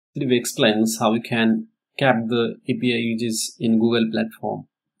We explains how you can cap the API uses in Google platform.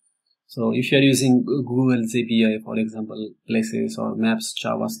 So if you are using Google's API, for example, Places or Maps,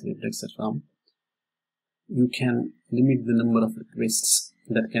 JavaScript, etc., you can limit the number of requests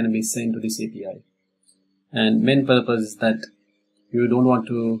that can be sent to this API. And main purpose is that you don't want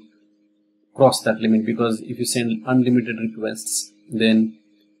to cross that limit, because if you send unlimited requests, then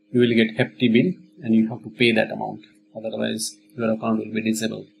you will get hefty bill and you have to pay that amount. Otherwise, your account will be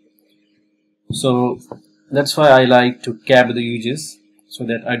disabled. So that's why I like to cap the uses so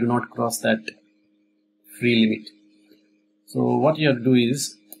that I do not cross that free limit. So what you have to do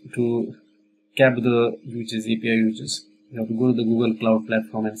is to cap the uses, API uses. You have to go to the Google Cloud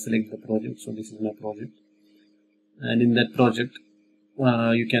Platform and select the project. So this is my project, and in that project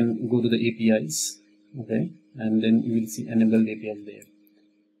you can go to the APIs, okay, and then you will see enabled APIs there.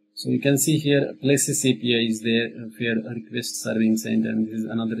 So you can see here Places API is there where requests are being sent, and this is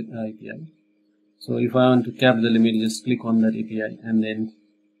another API. So if I want to cap the limit, just click on that API and then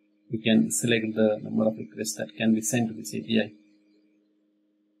you can select the number of requests that can be sent to this API.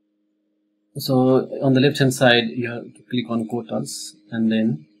 So on the left hand side you have to click on quotas, and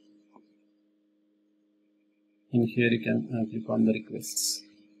then in here you can click on the requests.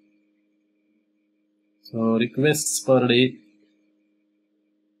 So requests per day,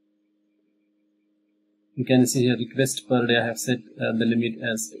 you can see here request per day I have set the limit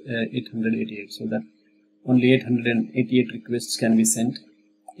as 888, so that only 888 requests can be sent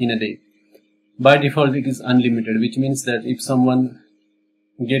in a day. By default it is unlimited, which means that if someone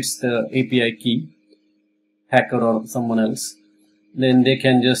gets the API key, hacker or someone else, then they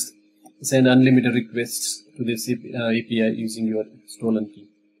can just send unlimited requests to this API using your stolen key.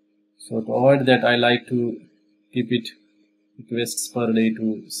 So to avoid that, I like to keep it requests per day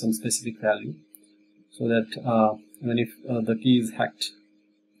to some specific value, so that even if the key is hacked,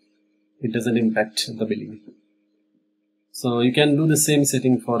 it doesn't impact the billing. So you can do the same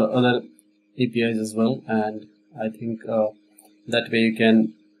setting for other APIs as well, and I think that way you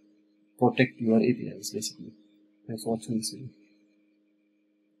can protect your APIs basically. Thanks for watching this video.